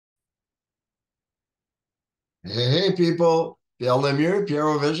Hey, people, Pierre Lemieux,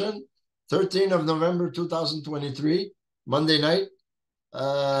 Pierôvision, 13th of November 2023, Monday night.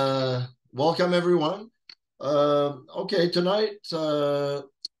 Welcome, everyone. Okay, tonight,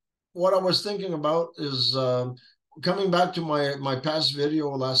 what I was thinking about is coming back to my past video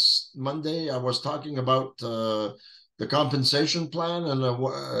last Monday. I was talking about the compensation plan and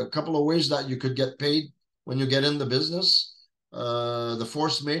a couple of ways that you could get paid when you get in the business. The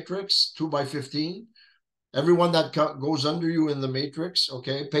force matrix, 2 by 15. Everyone that goes under you in the matrix,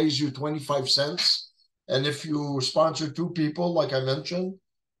 okay, pays you 25 cents. And if you sponsor two people, like I mentioned,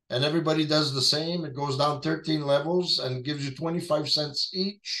 and everybody does the same, it goes down 13 levels and gives you 25 cents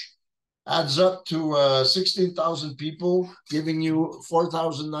each. Adds up to 16,000 people, giving you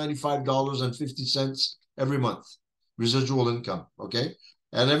 $4,095.50 every month, residual income, okay?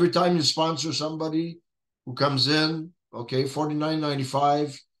 And every time you sponsor somebody who comes in, okay,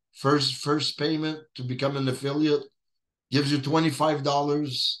 $49.95 first payment to become an affiliate, gives you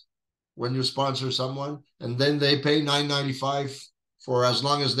 $25 when you sponsor someone, and then they pay $9.95 for as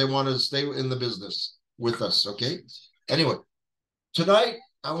long as they want to stay in the business with us, okay? Anyway, tonight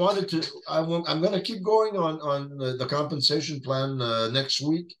I'm going to keep going on the compensation plan next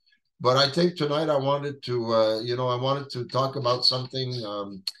week, but I think tonight I wanted to I wanted to talk about something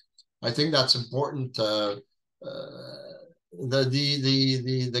I think that's important.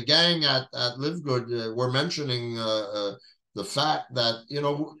 The gang at Live Good were mentioning the fact that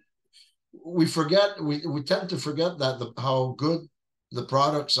we tend to forget that how good the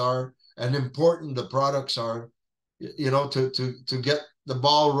products are and important the products are, to get the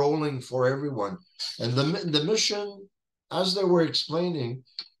ball rolling for everyone. And the mission, as they were explaining,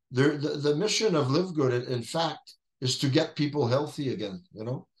 the mission of Live Good, in fact, is to get people healthy again,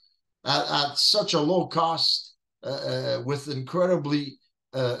 at such a low cost, with incredibly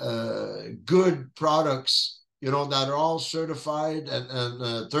good products, that are all certified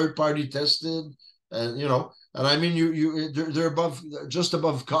and third-party tested, and I mean, they're just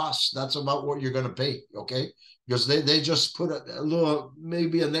above cost. That's about what you're going to pay, okay? Because they just put a little,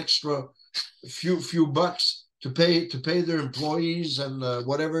 maybe an extra few bucks to pay their employees and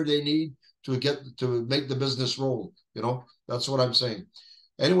whatever they need to make the business roll. That's what I'm saying.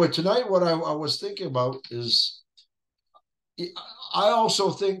 Anyway, tonight, what I was thinking about is, I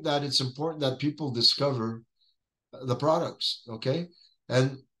also think that it's important that people discover the products, okay?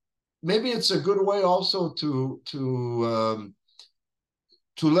 And maybe it's a good way also to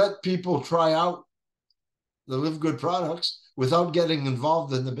let people try out the Live Good products without getting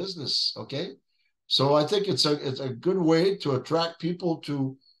involved in the business, okay? So I think it's a good way to attract people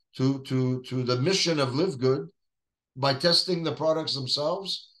to the mission of Live Good by testing the products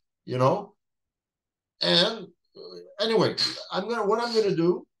themselves, And anyway, what I'm gonna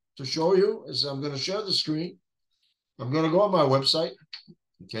do to show you is I'm gonna share the screen. I'm gonna go on my website,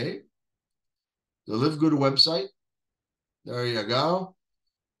 okay? The Live Good website. There you go.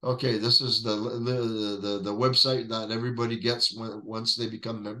 Okay, this is the website that everybody gets once they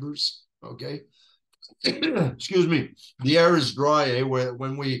become members. Okay. Excuse me. The air is dry.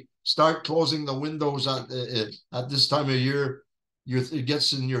 When we start closing the windows at this time of year, it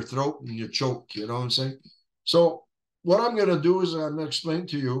gets in your throat and you choke. You know what I'm saying? So what I'm going to do is I'm going to explain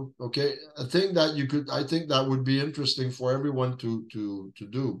to you. Okay, a thing that I think that would be interesting for everyone to do.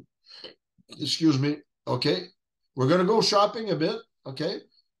 Excuse me. Okay, we're going to go shopping a bit. Okay.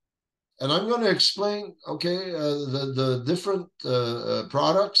 And I'm going to explain, okay, the different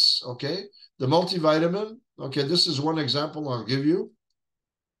products, okay, the multivitamin. Okay, this is one example I'll give you.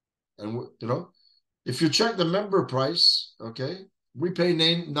 And, if you check the member price, okay, we pay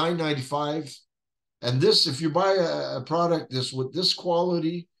 $9.95. And this, if you buy a product with this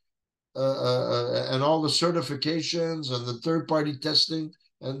quality and all the certifications and the third-party testing,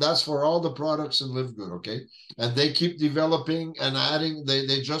 and that's for all the products in Live Good, okay? And they keep developing and adding.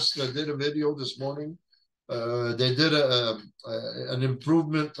 They just did a video this morning. They did an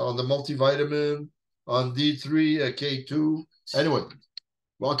improvement on the multivitamin, on D3, K2. Anyway,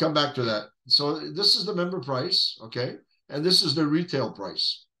 well, I'll come back to that. So this is the member price, okay? And this is the retail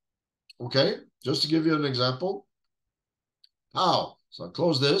price, okay? Just to give you an example. How? So I'll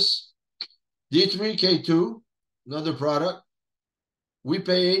close this. D3, K2, another product. We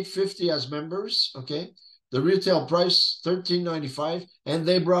pay $8.50 as members, okay? The retail price, $13.95. And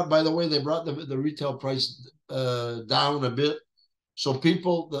by the way, they brought the retail price down a bit. So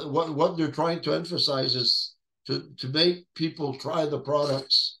people, what they're trying to emphasize is to make people try the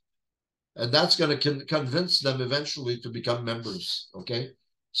products. And that's going to convince them eventually to become members, okay?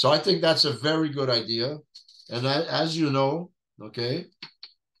 So I think that's a very good idea. And as you know, okay,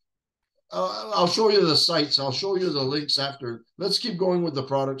 I'll show you the sites. I'll show you the links after. Let's keep going with the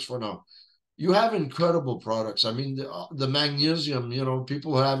products for now. You have incredible products. I mean, the magnesium, you know,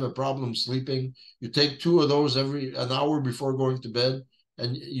 people have a problem sleeping. You take 2 of those every an hour before going to bed,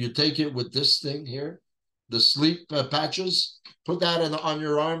 and you take it with this thing here, the sleep patches. Put that on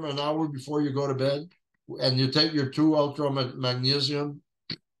your arm an hour before you go to bed, and you take your 2 ultra magnesium.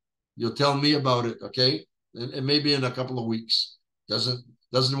 You'll tell me about it, okay? And maybe in a couple of weeks.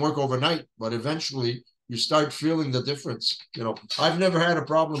 Doesn't work overnight, but eventually you start feeling the difference. You know, I've never had a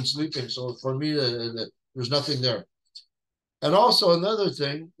problem sleeping, so for me, there's nothing there. And also another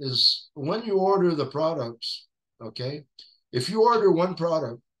thing is when you order the products, okay, if you order one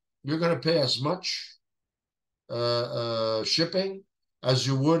product, you're going to pay as much shipping as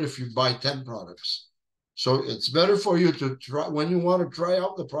you would if you buy 10 products. So it's better for you to try when you want to try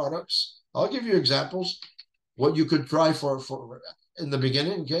out the products. I'll give you examples what you could try for in the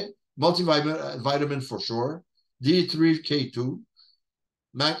beginning. Okay, multivitamin for sure, D3K2,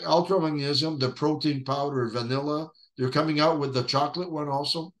 ultra magnesium, the protein powder, vanilla. They're coming out with the chocolate one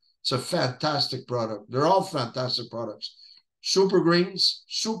also. It's a fantastic product. They're all fantastic products. Super greens,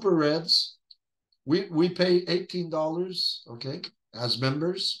 super reds. We pay $18, okay, as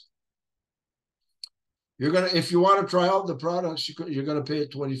members. You're gonna, if you want to try out the products, you're gonna pay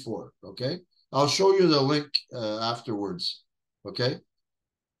it 24. Okay, I'll show you the link afterwards. Okay,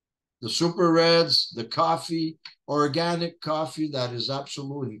 the super reds, the coffee, organic coffee that is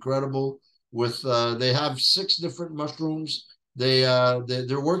absolutely incredible. With they have 6 different mushrooms.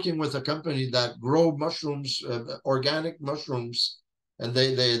 They're working with a company that grow mushrooms, organic mushrooms, and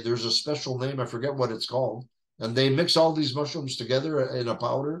there's a special name, I forget what it's called, and they mix all these mushrooms together in a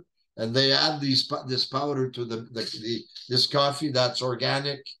powder, and they add this powder to this coffee that's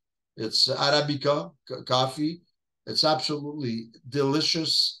organic. It's Arabica coffee. It's absolutely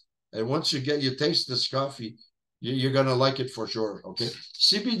delicious, and once you taste this coffee, you're gonna like it for sure. Okay,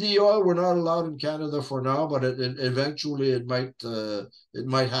 CBD oil we're not allowed in Canada for now, but eventually it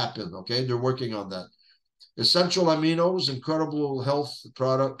might happen. Okay, they're working on that. Essential aminos, incredible health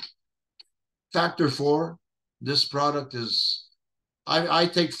product. Factor 4, this product is, I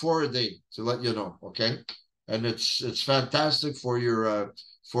take 4 a day to let you know, okay? And it's fantastic for your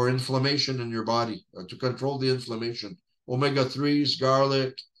for inflammation in your body, to control the inflammation. Omega-3s,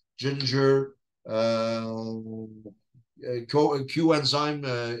 garlic, ginger, Q enzyme,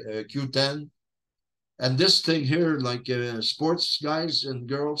 Q10. And this thing here, like sports guys and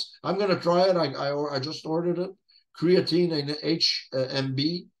girls, I'm gonna try it. I just ordered it. Creatine and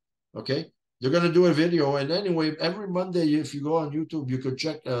HMB. Okay, they're gonna do a video. And anyway, every Monday, if you go on YouTube, you could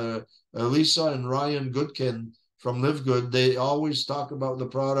check Lisa and Ryan Goodkin from Live Good. They always talk about the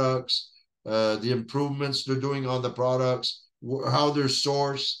products, the improvements they're doing on the products, how they're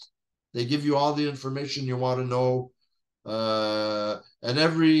sourced. They give you all the information you want to know. And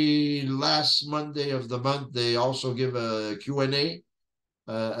every last Monday of the month, they also give a Q&A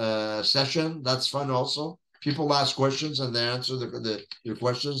session. That's fun also. People ask questions and they answer your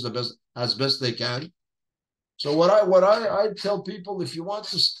questions as best they can. So what I tell people, if you want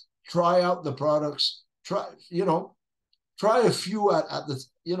to try out the products, try a few at the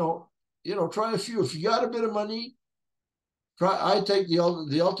try a few. If you got a bit of money, I take the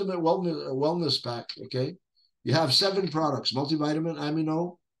ultimate wellness pack. Okay. You have 7 products: multivitamin,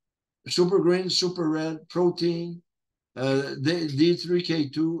 amino, super green, super red, protein,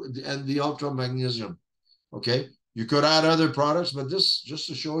 D3K2, and the ultra magnesium. Okay, you could add other products, but this just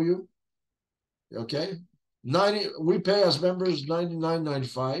to show you. Okay, we pay as members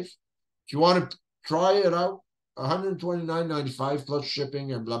 $99.95. If you want to try it out, $129.95 plus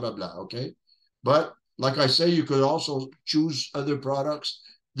shipping and blah blah blah. Okay, but like I say, you could also choose other products.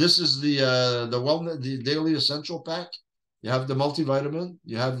 This is the wellness, the daily essential pack. You have the multivitamin,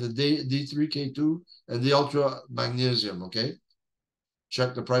 you have the D3K2, and the ultra magnesium. Okay,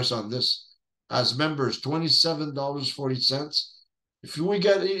 check the price on this. As members, $27.40. If we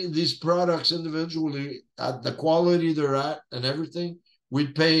get these products individually at the quality they're at and everything,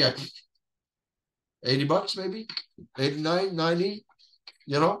 we'd pay $80 maybe, 89, 90.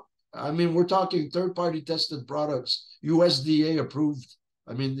 You know, I mean, we're talking third-party tested products, USDA approved.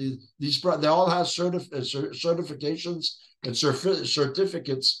 I mean, they all have certifications and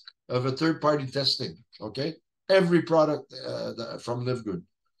certificates of a third-party testing. Okay, every product from Live Good.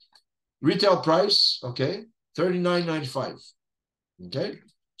 Retail price, okay, $39.95. Okay,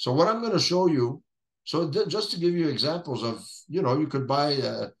 so what I'm going to show you, so just to give you examples of, you could buy,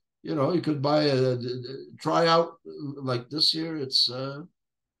 try out like this here. It's the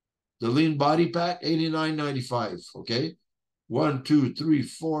Lean Body Pack, $89.95. Okay. 1, 2, 3,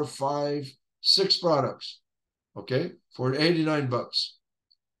 4, 5, 6 products, okay, for 89 bucks.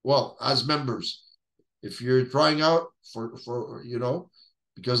 Well, as members, if you're trying out for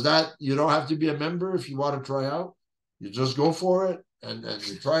because that you don't have to be a member if you want to try out. You just go for it and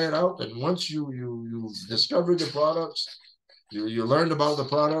you try it out. And once you discover the products, you learn about the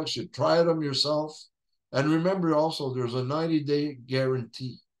products, you try them yourself. And remember also, there's a 90-day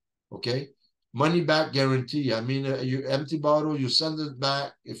guarantee, okay? Money back guarantee. I mean, you empty bottle, you send it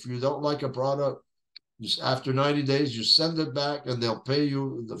back. If you don't like a product, after 90 days, you send it back and they'll pay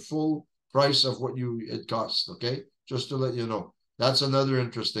you the full price of what it costs, okay? Just to let you know. That's another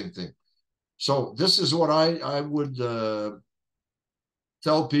interesting thing. So this is what I would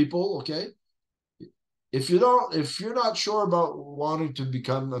tell people, okay? If you're not sure about wanting to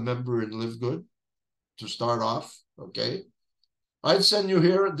become a member in Live Good to start off, okay, I'd send you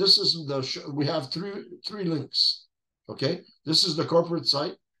here. This is we have three links, okay? This is the corporate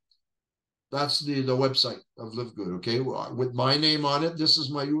site. That's the website of Live Good, okay? With my name on it. This is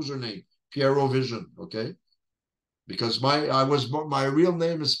my username, Pierôvision, okay? Because my real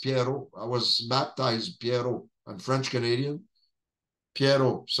name is Pierrot. I was baptized Pierrot. I'm French Canadian.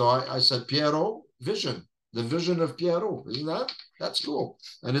 Pierrot. So I said Pierrot Vision, the vision of Pierrot. Isn't that's cool?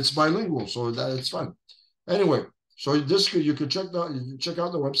 And it's bilingual, so that it's fun. Anyway, so you could check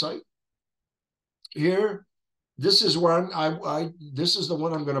out the website. Here, this is where this is the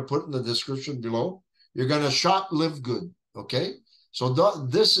one I'm going to put in the description below. You're going to shop Live Good, okay? So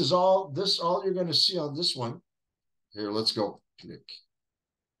this is all you're going to see on this one. Here, let's go. Click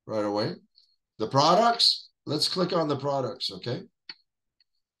right away. The products, let's click on the products, okay?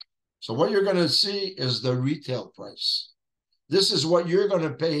 So what you're going to see is the retail price. This is what you're going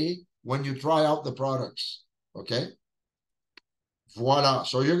to pay when you try out the products, okay? Voila.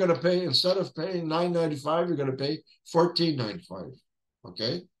 So you're going to pay, instead of paying $9.95, you're going to pay $14.95,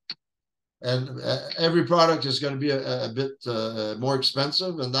 okay? And every product is going to be a bit more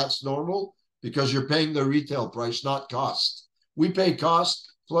expensive, and that's normal because you're paying the retail price, not cost. We pay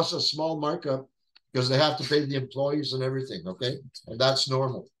cost plus a small markup because they have to pay the employees and everything, okay? And that's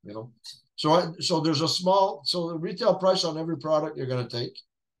normal, So there's the retail price on every product you're going to take,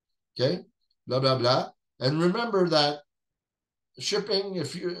 okay? Blah, blah, blah. And remember that shipping,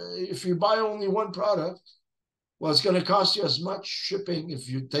 if you buy only one product, well, it's going to cost you as much shipping if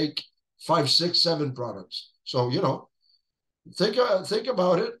you take 5, 6, 7 products. So, think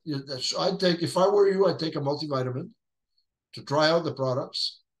about it. If I were you, I'd take a multivitamin to try out the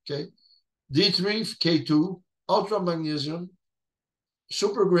products, okay? D3, K2, Ultra Magnesium,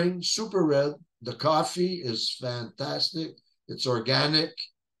 Super Green, Super Red. The coffee is fantastic. It's organic.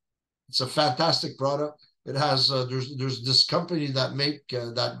 It's a fantastic product. It has there's this company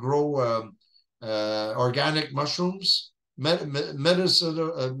that grow organic mushrooms,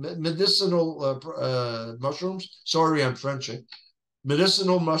 medicinal mushrooms. Sorry, I'm French.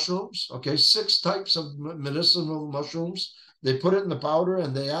 Medicinal mushrooms. Okay, 6 types of medicinal mushrooms. They put it in the powder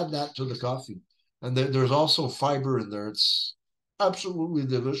and they add that to the coffee. And there's also fiber in there. It's absolutely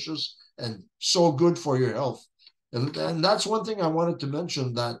delicious and so good for your health. And that's one thing I wanted to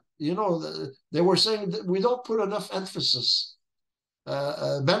mention, that, they were saying that we don't put enough emphasis.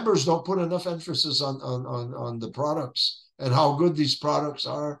 Members don't put enough emphasis on the products and how good these products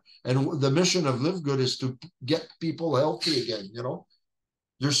are. And the mission of Live Good is to get people healthy again,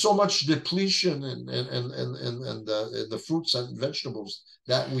 There's so much depletion in the fruits and vegetables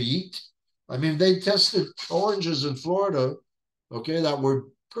that we eat. I mean, they tested oranges in Florida, okay, that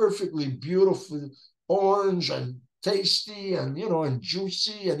were perfectly beautiful orange and tasty and, and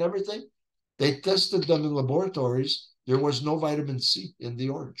juicy and everything. They tested them in laboratories. There was no vitamin C in the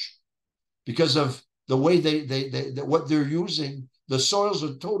orange because of the way what they're using. The soils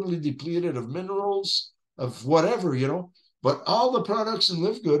are totally depleted of minerals, of whatever, But all the products in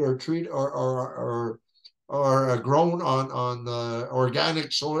Live Good are grown on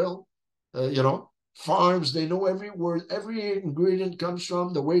organic soil, farms. They know where every ingredient comes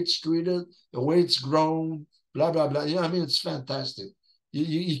from, the way it's treated, the way it's grown, blah, blah, blah. I mean, it's fantastic.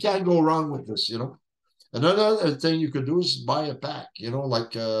 You can't go wrong with this, Another thing you could do is buy a pack,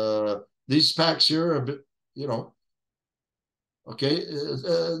 like these packs here are a bit, okay.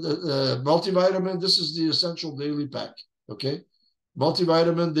 The multivitamin, this is the essential daily pack, okay.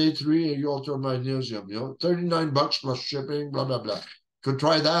 Multivitamin D3 Ultra Magnesium, $39 plus shipping, blah, blah, blah. Could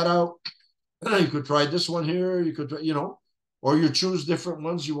try that out. You could try this one here. You could, or you choose different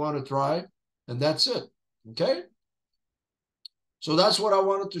ones you want to try, and that's it. Okay. So that's what I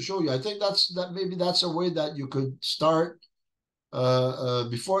wanted to show you. I think maybe that's a way that you could start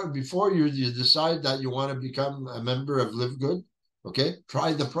before you decide that you want to become a member of Live Good, okay,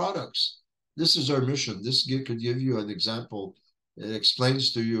 try the products. This is our mission. This could give you an example. It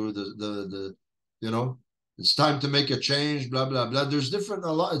explains to you the you know, it's time to make a change, blah blah blah. There's different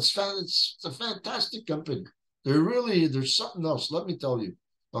a lot. It's a fantastic company. There's something else. Let me tell you.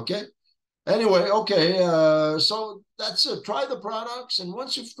 Okay. Anyway, okay. So that's it. Try the products, and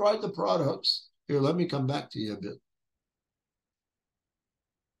once you've tried the products, here, let me come back to you a bit.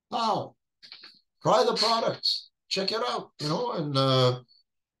 Now, try the products. Check it out. And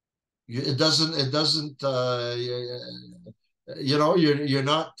you're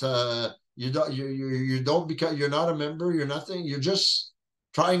not you don't because you're not a member, you're nothing, you're just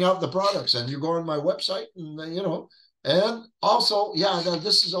trying out the products, and you go on my website, and also, yeah,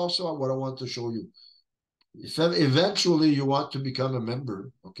 this is also what I want to show you. If eventually you want to become a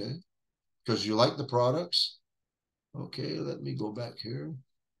member, okay, because you like the products, okay, let me go back here.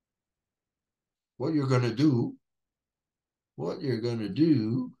 What you're going to do,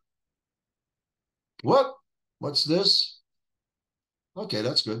 what's this? Okay,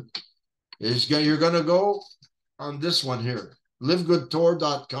 that's good. You're going to go on this one here,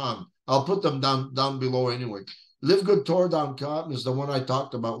 livegoodtour.com. I'll put them down below anyway. Livegoodtour.com is the one I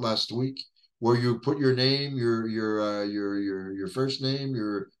talked about last week, where you put your name, your first name,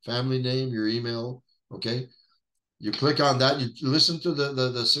 your family name, your email. Okay, you click on that. You listen to the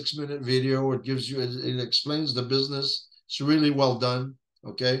 6-minute video. It gives you it explains the business. It's really well done.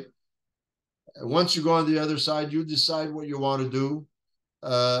 Okay. Once you go on the other side, you decide what you want to do,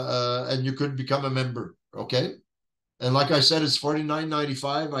 and you could become a member. Okay. And like I said, it's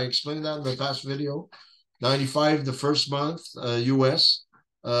 $49.95. I explained that in the past video. 95 the first month, US,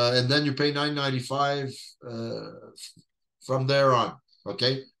 and then you pay $9.95 from there on.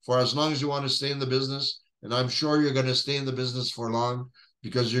 Okay, for as long as you want to stay in the business, and I'm sure you're going to stay in the business for long,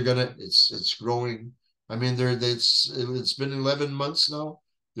 because it's growing. I mean, it's been 11 months now.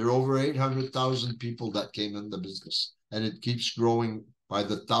 There are over 800,000 people that came in the business, and it keeps growing by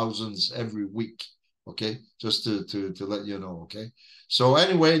the thousands every week. Okay, just to let you know. Okay, so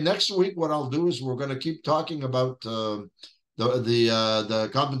anyway, next week what I'll do is we're going to keep talking about the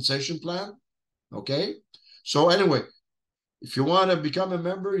compensation plan. Okay, so anyway, if you want to become a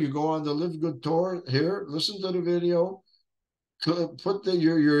member, you go on the Live Good Tour here, listen to the video, put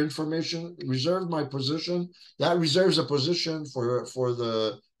your information, reserve my position. That reserves a position for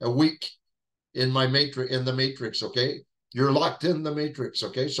a week in the matrix. Okay, you're locked in the matrix.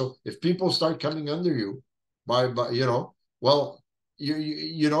 Okay, so if people start coming under you by well,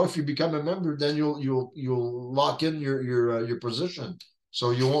 if you become a member, then you'll lock in your position,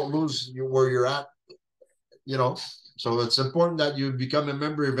 so you won't lose where you're at. So it's important that you become a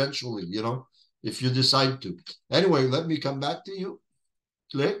member eventually, if you decide to. Anyway, let me come back to you.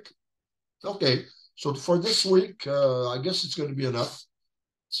 Click. Okay, so for this week, I guess it's going to be enough.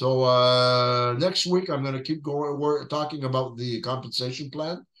 So next week, I'm going to keep going. We're talking about the compensation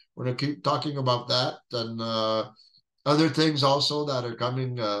plan. We're going to keep talking about that, and other things also that are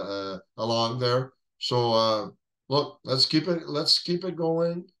coming along there. So look, let's keep it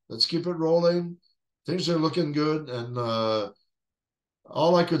going. Let's keep it rolling. Things are looking good, and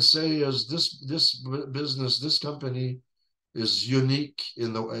all I could say is this business, this company is unique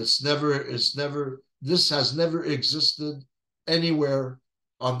in this has never existed anywhere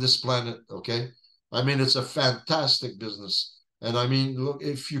on this planet. Okay, I mean, it's a fantastic business, and I mean, look,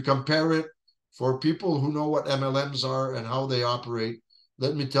 if you compare it, for people who know what MLMs are and how they operate,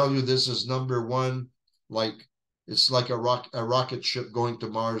 let me tell you, this is number one. Like, it's like a rocket ship going to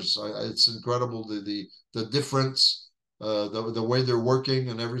Mars. It's incredible, the difference, the way they're working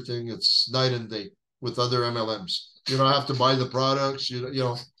and everything. It's night and day with other MLMs. You don't have to buy the products.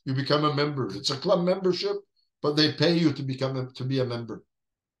 You become a member. It's a club membership, but they pay you to be a member.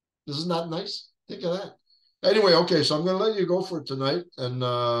 Isn't that nice? Think of that. Anyway, okay, so I'm going to let you go for tonight, and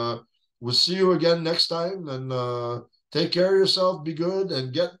we'll see you again next time. And take care of yourself. Be good,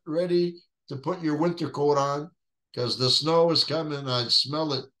 and get ready to put your winter coat on, because the snow is coming. I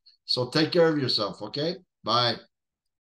smell it. So take care of yourself. Okay. Bye.